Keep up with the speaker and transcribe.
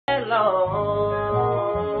alone.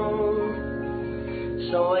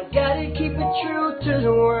 So I gotta keep it true to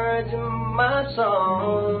the words in my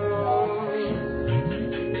song.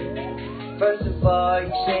 First of all,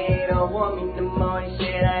 you say you don't want me no more. You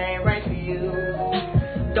said I ain't right for you.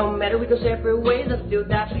 Don't matter, we go separate ways, I still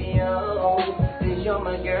die for you. Cause you're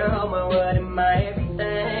my girl, my world and my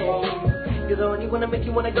everything. You're the only one that makes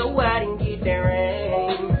you wanna go out and get that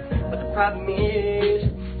ring. But the problem is,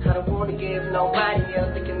 I don't wanna give nobody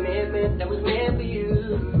else the commitment that was meant for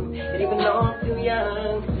you. And even though I'm still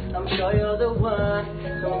young, I'm sure you're the one.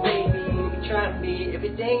 So baby, you can try to be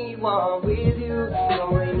everything you want with you.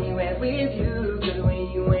 Go anywhere with you, cause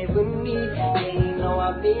when you ain't with me, yeah, you know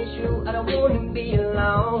I miss you. I don't wanna be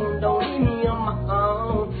alone, don't leave me on my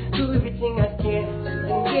own. Do everything I can just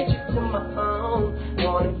to get you to my home.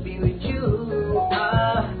 Wanna be with you,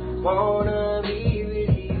 I wanna be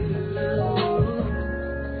with you.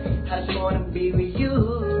 I just wanna be with you,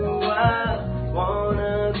 I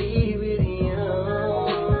wanna be with you.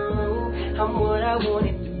 I'm what I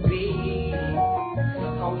wanted to be.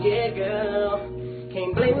 Oh yeah, girl,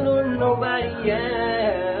 can't blame it on nobody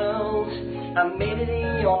else. I made it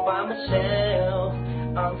in all by myself.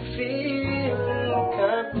 I'm feeling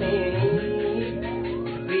complete.